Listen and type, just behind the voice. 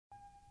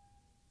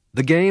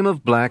The game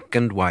of black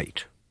and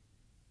white.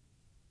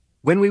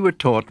 When we were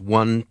taught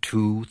 1,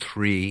 2,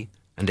 3,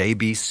 and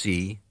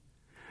ABC,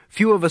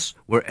 few of us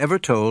were ever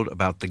told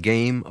about the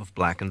game of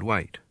black and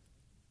white.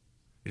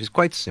 It is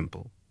quite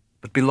simple,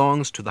 but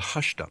belongs to the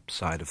hushed-up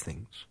side of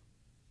things.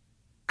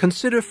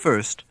 Consider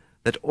first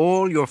that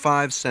all your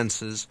 5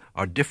 senses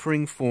are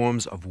differing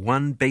forms of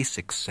one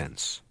basic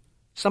sense,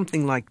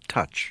 something like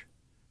touch.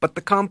 But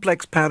the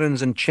complex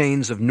patterns and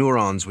chains of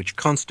neurons which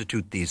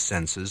constitute these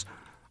senses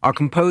are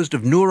composed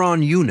of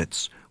neuron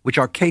units which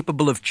are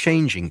capable of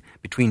changing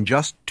between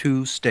just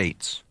 2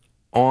 states,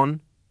 on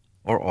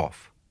or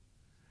off.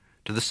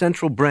 To the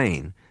central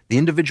brain, the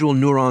individual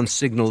neuron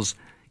signals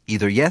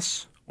either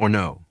yes or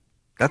no.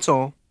 That's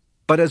all.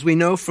 But as we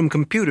know from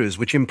computers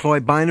which employ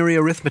binary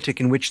arithmetic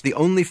in which the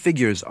only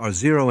figures are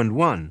 0 and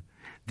 1,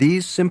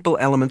 these simple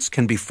elements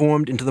can be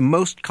formed into the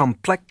most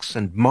complex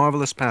and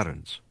marvelous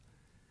patterns.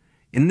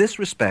 In this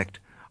respect,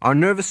 our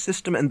nervous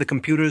system and the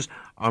computers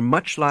are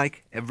much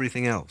like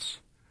everything else,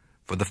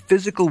 for the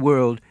physical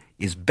world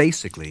is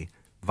basically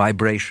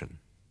vibration.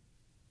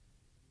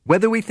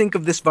 Whether we think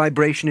of this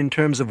vibration in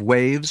terms of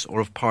waves or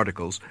of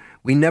particles,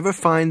 we never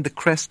find the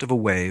crest of a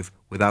wave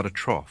without a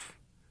trough.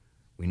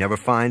 We never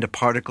find a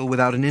particle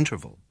without an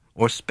interval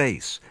or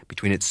space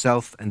between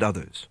itself and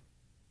others.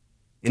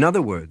 In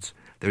other words,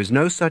 there is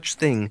no such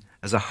thing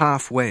as a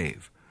half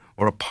wave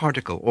or a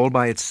particle all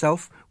by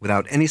itself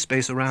without any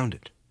space around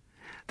it.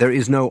 There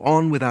is no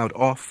on without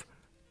off,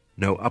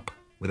 no up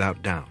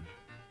without down.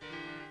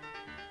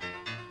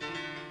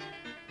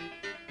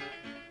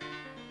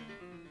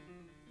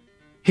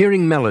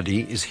 Hearing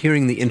melody is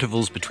hearing the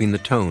intervals between the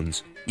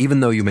tones,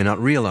 even though you may not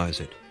realize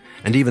it,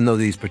 and even though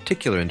these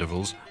particular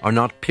intervals are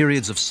not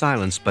periods of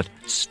silence, but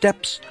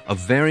steps of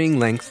varying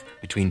length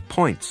between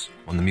points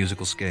on the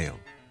musical scale.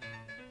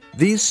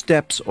 These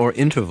steps or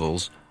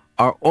intervals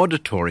are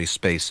auditory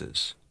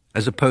spaces,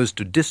 as opposed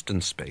to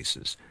distance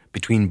spaces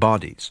between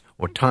bodies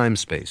or time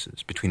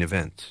spaces between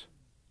events.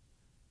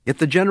 Yet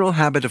the general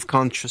habit of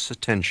conscious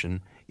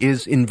attention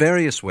is, in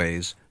various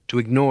ways, to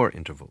ignore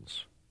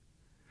intervals.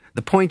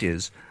 The point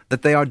is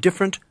that they are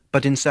different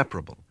but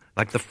inseparable,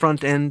 like the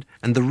front end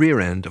and the rear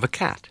end of a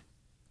cat.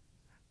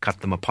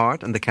 Cut them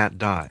apart and the cat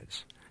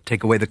dies.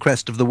 Take away the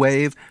crest of the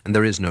wave and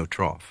there is no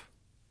trough.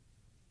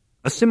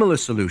 A similar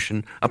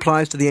solution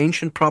applies to the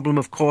ancient problem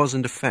of cause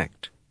and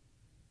effect.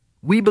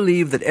 We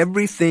believe that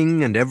every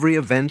thing and every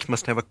event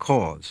must have a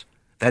cause,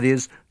 that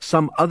is,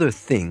 some other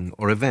thing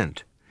or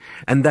event,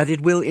 and that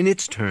it will in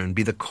its turn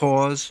be the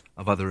cause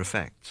of other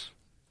effects.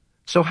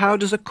 So how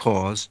does a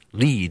cause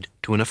lead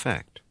to an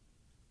effect?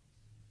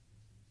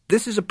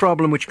 This is a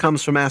problem which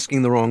comes from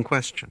asking the wrong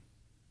question.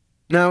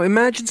 Now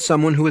imagine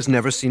someone who has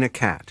never seen a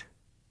cat.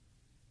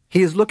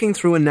 He is looking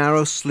through a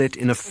narrow slit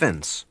in a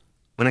fence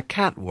when a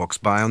cat walks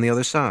by on the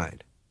other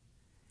side.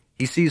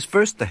 He sees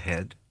first the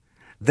head,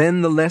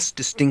 then the less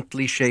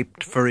distinctly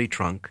shaped furry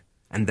trunk,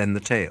 and then the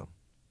tail.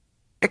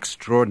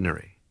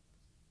 Extraordinary.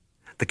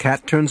 The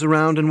cat turns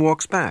around and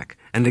walks back,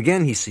 and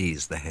again he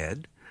sees the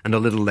head, and a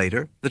little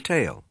later, the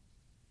tail.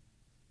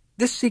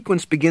 This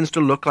sequence begins to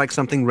look like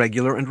something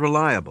regular and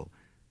reliable.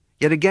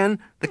 Yet again,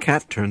 the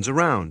cat turns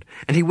around,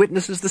 and he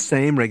witnesses the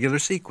same regular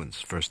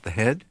sequence, first the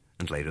head,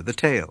 and later the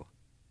tail.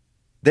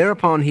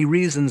 Thereupon he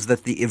reasons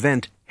that the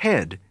event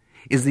head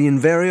is the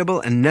invariable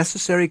and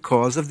necessary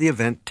cause of the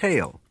event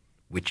tail,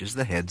 which is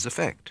the head's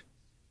effect.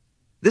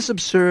 This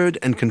absurd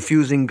and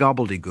confusing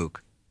gobbledygook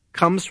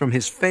comes from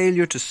his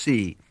failure to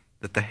see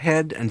that the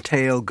head and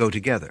tail go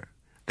together.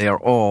 They are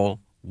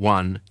all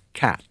one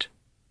cat.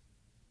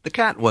 The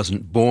cat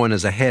wasn't born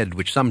as a head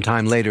which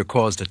sometime later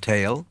caused a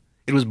tail.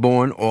 It was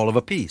born all of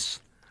a piece,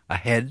 a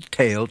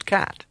head-tailed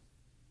cat.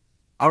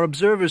 Our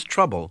observer's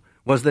trouble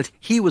was that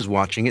he was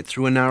watching it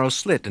through a narrow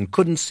slit and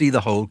couldn't see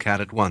the whole cat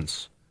at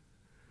once.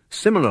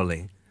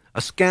 Similarly,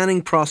 a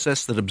scanning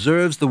process that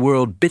observes the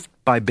world bit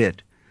by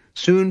bit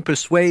soon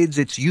persuades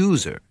its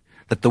user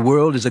that the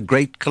world is a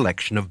great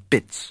collection of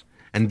bits,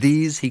 and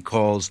these he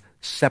calls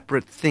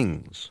separate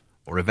things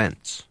or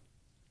events.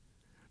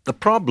 The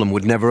problem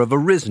would never have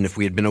arisen if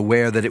we had been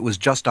aware that it was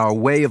just our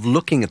way of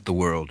looking at the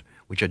world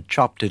which had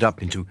chopped it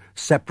up into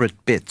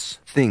separate bits,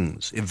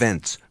 things,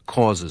 events,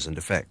 causes, and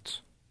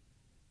effects.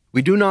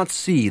 We do not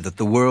see that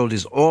the world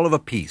is all of a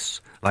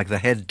piece, like the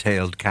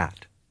head-tailed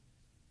cat.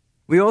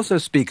 We also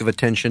speak of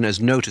attention as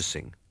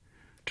noticing.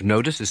 To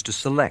notice is to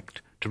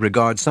select, to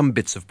regard some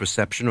bits of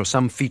perception or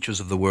some features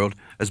of the world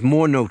as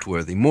more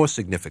noteworthy, more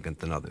significant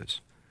than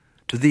others.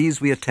 To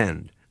these we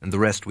attend, and the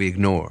rest we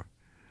ignore,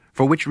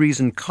 for which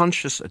reason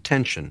conscious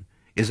attention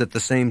is at the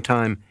same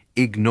time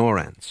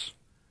ignorance,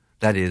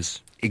 that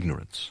is,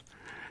 ignorance,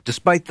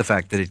 despite the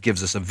fact that it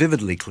gives us a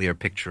vividly clear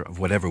picture of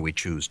whatever we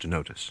choose to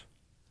notice.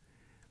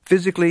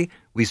 Physically,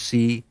 we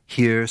see,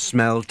 hear,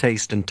 smell,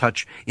 taste, and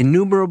touch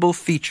innumerable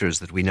features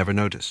that we never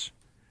notice.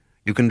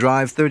 You can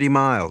drive 30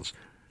 miles,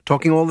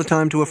 talking all the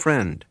time to a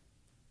friend.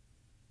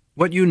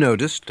 What you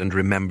noticed and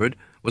remembered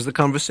was the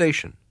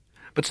conversation,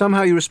 but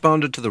somehow you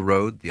responded to the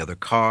road, the other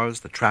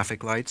cars, the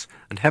traffic lights,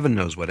 and heaven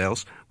knows what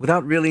else,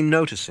 without really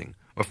noticing,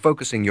 or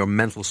focusing your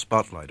mental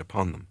spotlight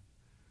upon them.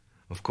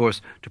 Of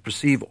course, to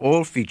perceive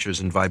all features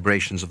and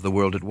vibrations of the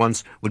world at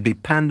once would be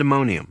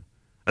pandemonium,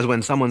 as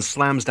when someone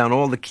slams down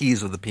all the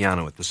keys of the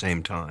piano at the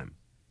same time.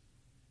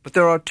 But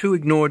there are two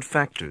ignored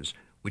factors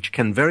which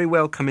can very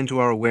well come into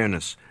our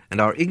awareness, and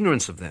our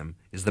ignorance of them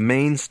is the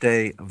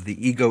mainstay of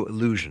the ego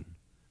illusion,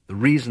 the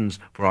reasons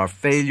for our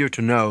failure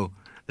to know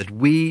that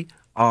we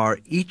are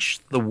each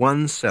the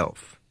one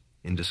self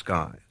in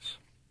disguise.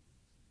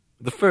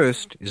 The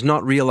first is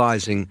not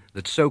realizing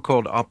that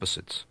so-called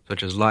opposites,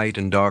 such as light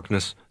and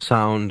darkness,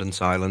 sound and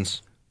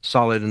silence,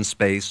 solid and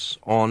space,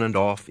 on and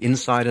off,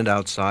 inside and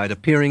outside,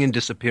 appearing and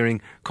disappearing,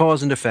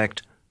 cause and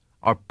effect,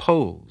 are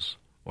poles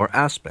or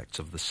aspects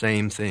of the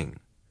same thing.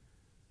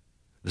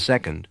 The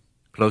second,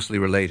 closely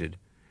related,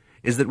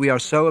 is that we are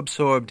so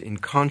absorbed in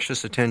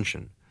conscious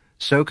attention,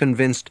 so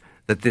convinced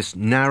that this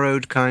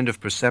narrowed kind of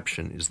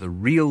perception is the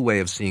real way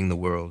of seeing the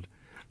world,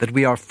 that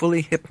we are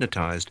fully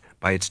hypnotized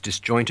by its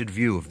disjointed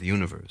view of the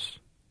universe.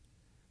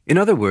 In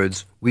other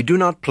words, we do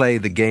not play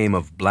the game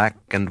of black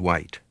and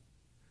white,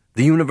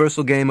 the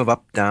universal game of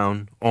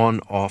up-down,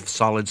 on-off,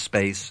 solid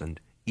space, and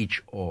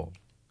each-all.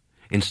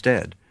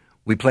 Instead,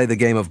 we play the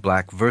game of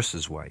black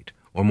versus white,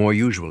 or more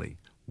usually,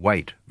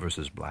 white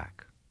versus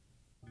black.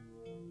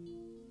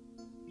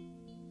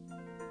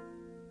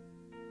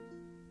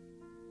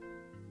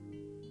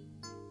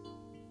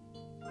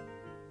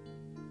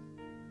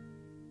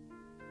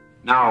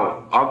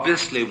 Now,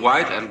 obviously,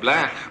 white and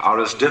black are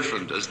as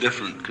different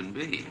can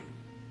be.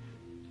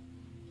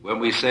 When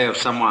we say of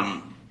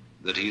someone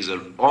that he's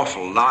an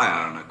awful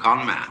liar and a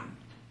con man,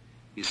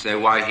 you say,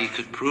 why, he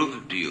could prove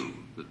it to you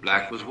that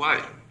black was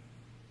white.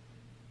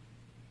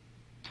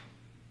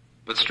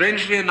 But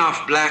strangely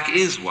enough, black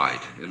is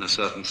white in a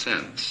certain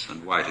sense,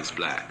 and white is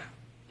black.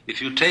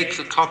 If you take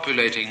the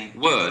copulating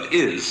word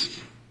is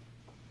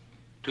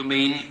to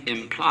mean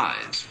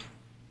implies,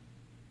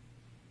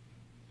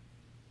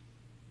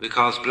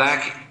 because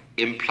black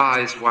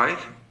implies white,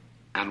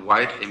 and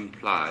white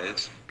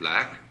implies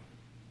black,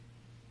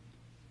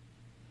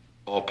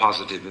 or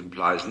positive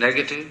implies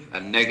negative,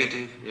 and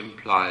negative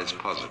implies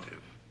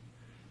positive,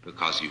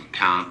 because you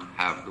can't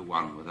have the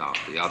one without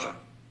the other.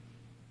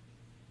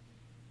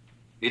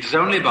 It is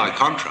only by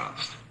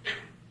contrast,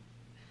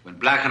 when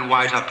black and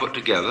white are put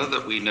together,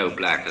 that we know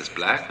black as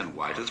black and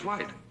white as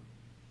white.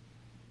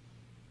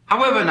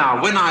 However,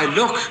 now, when I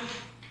look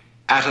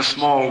at a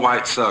small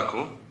white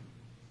circle,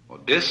 or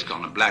disk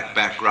on a black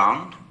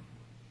background,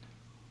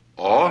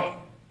 or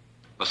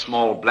a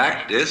small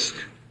black disk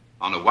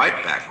on a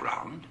white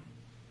background,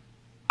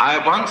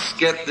 I once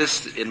get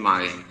this in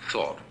my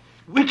thought.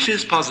 Which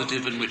is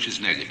positive and which is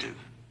negative?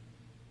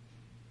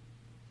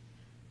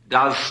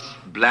 Does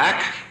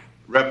black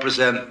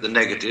represent the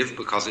negative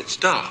because it's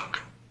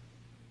dark,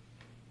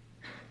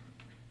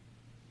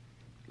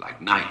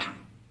 like night?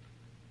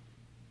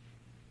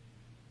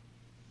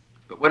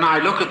 But when I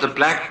look at the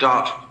black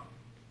dot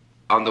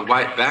on the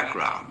white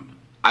background,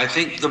 I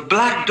think the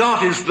black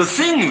dot is the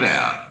thing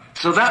there,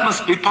 so that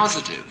must be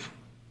positive.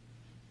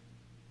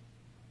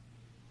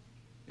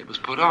 It was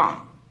put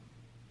on.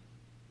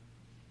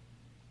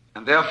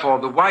 And therefore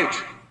the white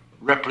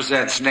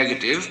represents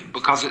negative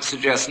because it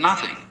suggests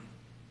nothing,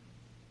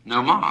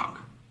 no mark.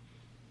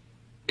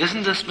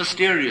 Isn't this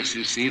mysterious,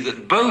 you see,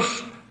 that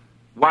both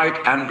white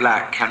and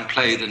black can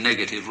play the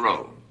negative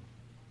role?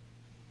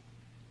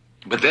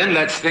 But then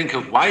let's think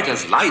of white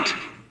as light,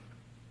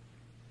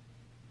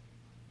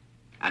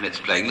 and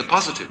it's playing the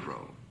positive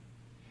role.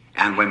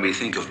 And when we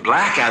think of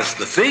black as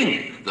the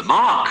thing, the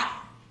mark,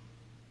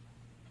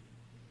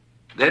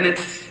 then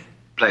it's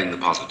playing the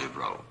positive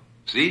role.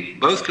 See?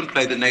 Both can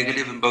play the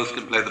negative and both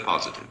can play the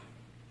positive.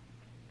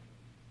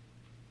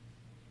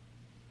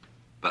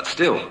 But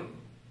still,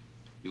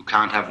 you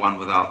can't have one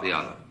without the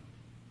other.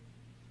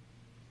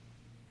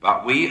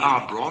 But we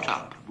are brought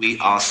up, we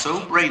are so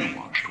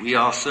brainwashed, we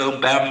are so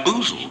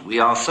bamboozled, we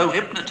are so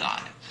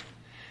hypnotized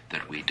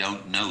that we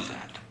don't know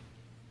that.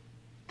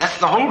 That's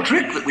the whole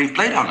trick that we've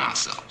played on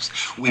ourselves.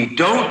 We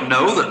don't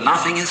know that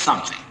nothing is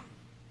something.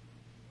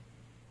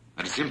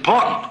 And it's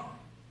important.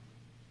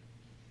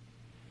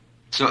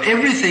 So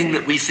everything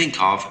that we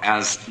think of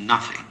as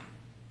nothing,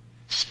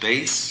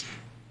 space,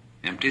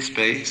 empty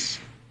space,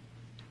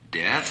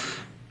 death,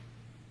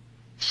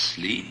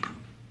 sleep,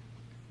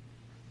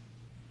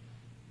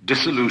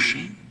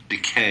 dissolution,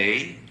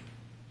 decay,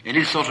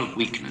 any sort of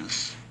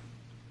weakness,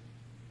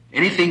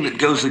 anything that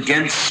goes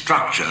against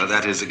structure,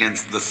 that is,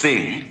 against the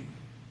thing,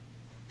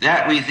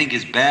 that we think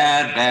is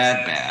bad,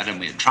 bad, bad, and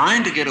we're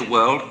trying to get a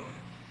world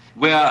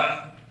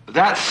where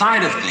that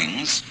side of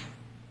things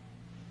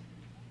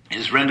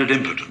is rendered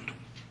impotent.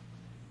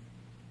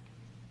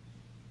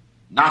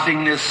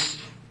 Nothingness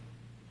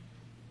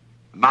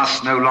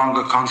must no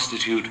longer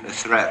constitute a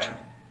threat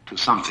to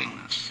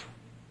somethingness.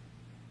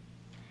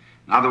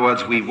 In other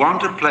words, we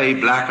want to play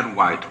black and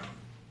white,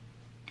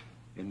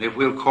 and if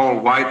we'll call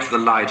white the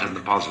light and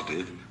the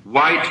positive,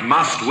 white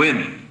must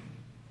win.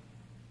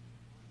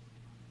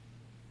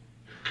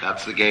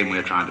 That's the game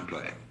we're trying to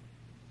play.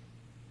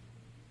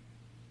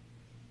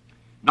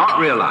 not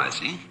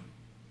realizing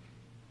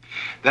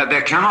that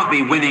there cannot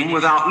be winning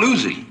without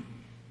losing.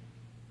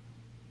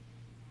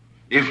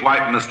 If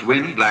white must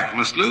win, black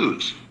must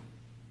lose.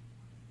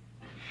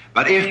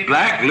 But if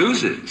black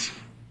loses,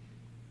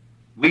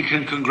 we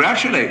can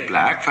congratulate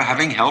black for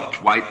having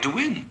helped white to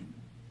win.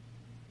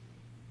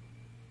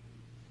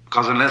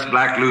 Because unless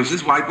black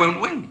loses, white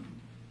won't win.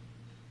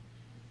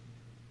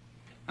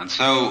 And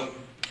so,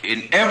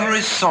 in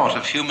every sort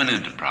of human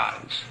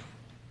enterprise,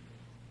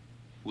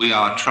 we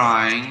are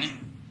trying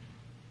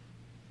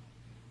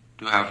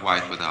to have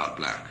white without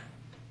black.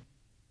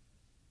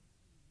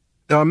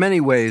 There are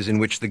many ways in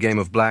which the game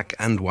of black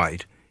and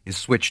white is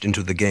switched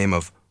into the game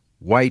of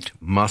white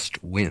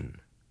must win.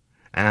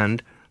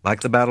 And,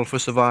 like the battle for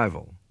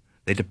survival,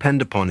 they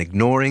depend upon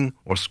ignoring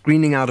or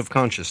screening out of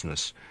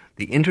consciousness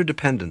the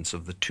interdependence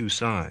of the two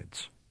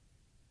sides.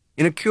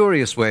 In a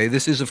curious way,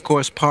 this is, of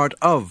course, part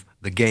of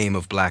the game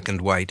of black and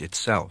white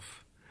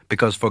itself,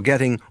 because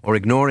forgetting or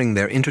ignoring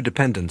their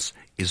interdependence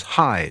is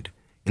hide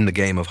in the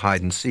game of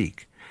hide and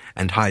seek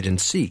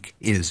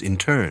is, in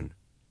turn,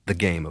 the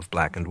game of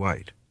black and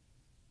white.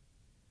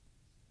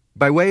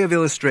 By way of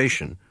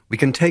illustration, we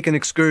can take an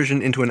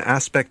excursion into an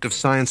aspect of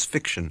science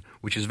fiction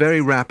which is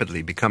very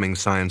rapidly becoming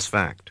science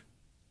fact.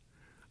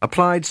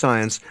 Applied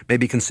science may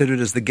be considered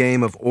as the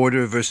game of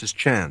order versus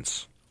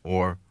chance,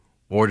 or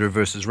order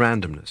versus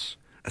randomness,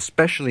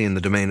 especially in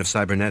the domain of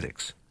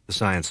cybernetics, the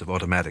science of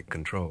automatic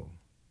control.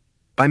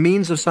 By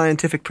means of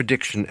scientific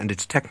prediction and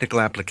its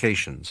technical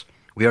applications,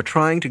 we are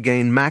trying to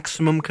gain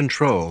maximum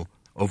control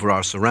over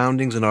our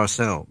surroundings and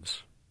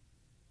ourselves.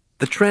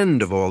 The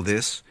trend of all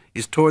this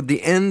is toward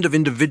the end of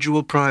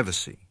individual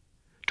privacy,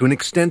 to an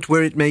extent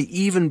where it may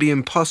even be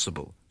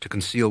impossible to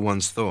conceal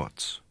one's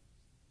thoughts.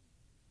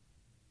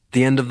 At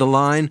the end of the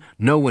line,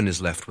 no one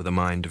is left with a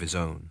mind of his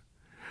own.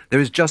 There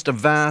is just a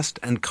vast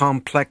and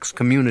complex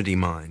community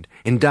mind,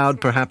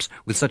 endowed perhaps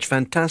with such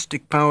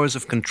fantastic powers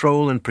of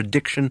control and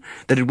prediction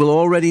that it will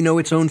already know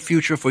its own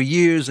future for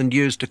years and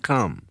years to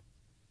come.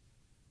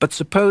 But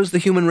suppose the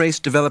human race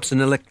develops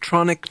an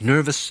electronic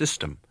nervous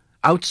system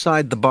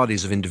outside the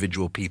bodies of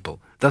individual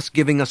people, thus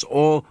giving us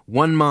all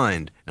one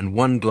mind and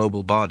one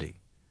global body.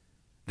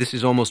 This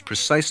is almost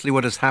precisely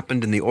what has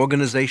happened in the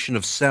organization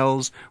of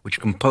cells which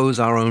compose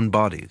our own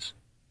bodies.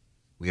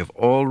 We have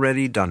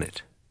already done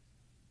it.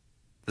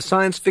 The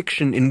science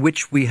fiction in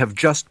which we have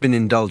just been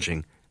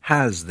indulging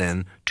has,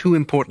 then, two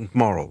important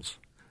morals.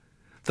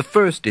 The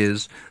first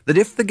is that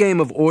if the game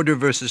of order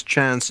versus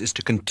chance is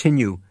to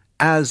continue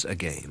as a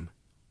game,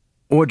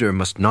 order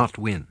must not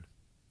win.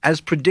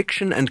 As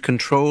prediction and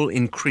control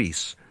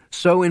increase,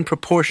 so in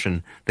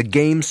proportion the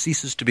game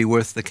ceases to be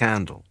worth the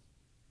candle.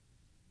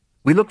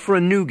 We look for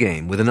a new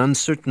game with an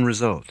uncertain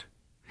result.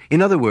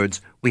 In other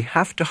words, we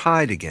have to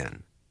hide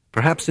again,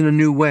 perhaps in a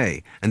new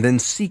way, and then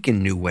seek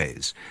in new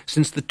ways,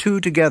 since the two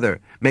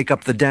together make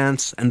up the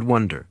dance and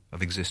wonder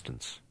of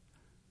existence.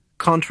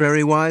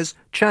 Contrariwise,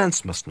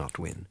 chance must not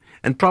win,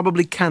 and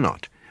probably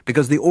cannot,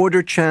 because the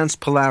order-chance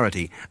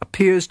polarity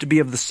appears to be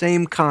of the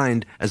same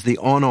kind as the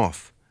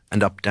on-off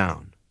and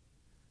up-down.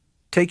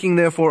 Taking,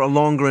 therefore, a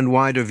longer and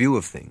wider view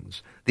of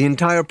things, the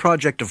entire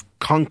project of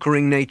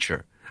conquering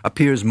nature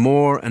appears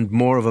more and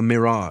more of a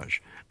mirage,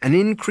 an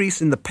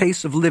increase in the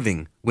pace of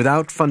living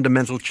without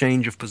fundamental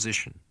change of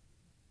position.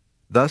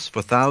 Thus,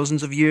 for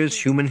thousands of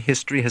years, human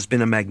history has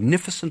been a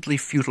magnificently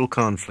futile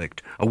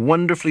conflict, a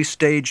wonderfully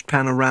staged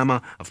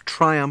panorama of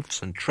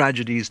triumphs and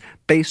tragedies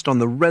based on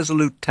the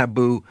resolute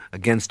taboo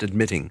against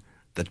admitting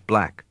that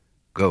black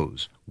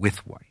goes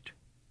with white.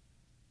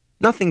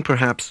 Nothing,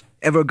 perhaps,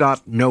 ever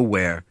got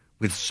nowhere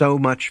with so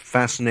much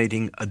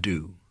fascinating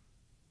ado.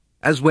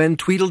 As when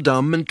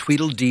Tweedledum and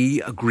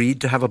Tweedledee agreed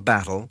to have a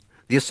battle,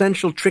 the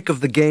essential trick of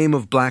the game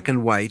of black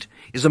and white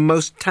is a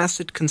most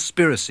tacit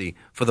conspiracy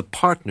for the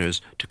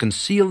partners to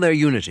conceal their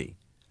unity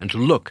and to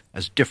look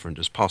as different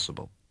as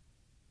possible.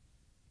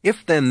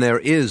 If then there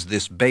is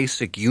this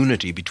basic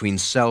unity between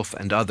self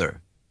and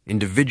other,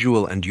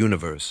 individual and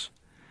universe,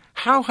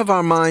 how have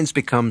our minds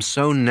become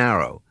so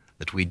narrow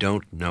that we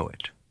don't know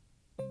it?